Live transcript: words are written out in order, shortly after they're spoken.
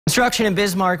Construction in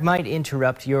Bismarck might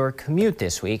interrupt your commute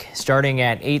this week. Starting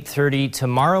at 8:30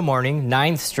 tomorrow morning,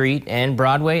 9th Street and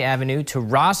Broadway Avenue to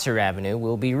Rosser Avenue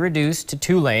will be reduced to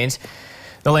 2 lanes.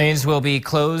 The lanes will be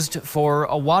closed for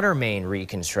a water main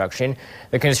reconstruction.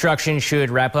 The construction should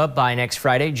wrap up by next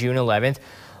Friday, June 11th.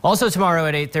 Also tomorrow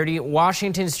at 8:30,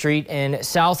 Washington Street and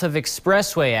south of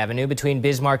Expressway Avenue between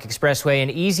Bismarck Expressway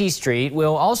and Easy Street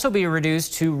will also be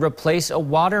reduced to replace a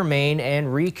water main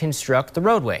and reconstruct the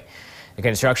roadway. The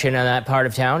construction on that part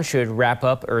of town should wrap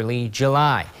up early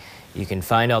July. You can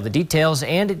find all the details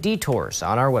and detours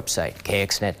on our website,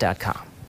 kxnet.com.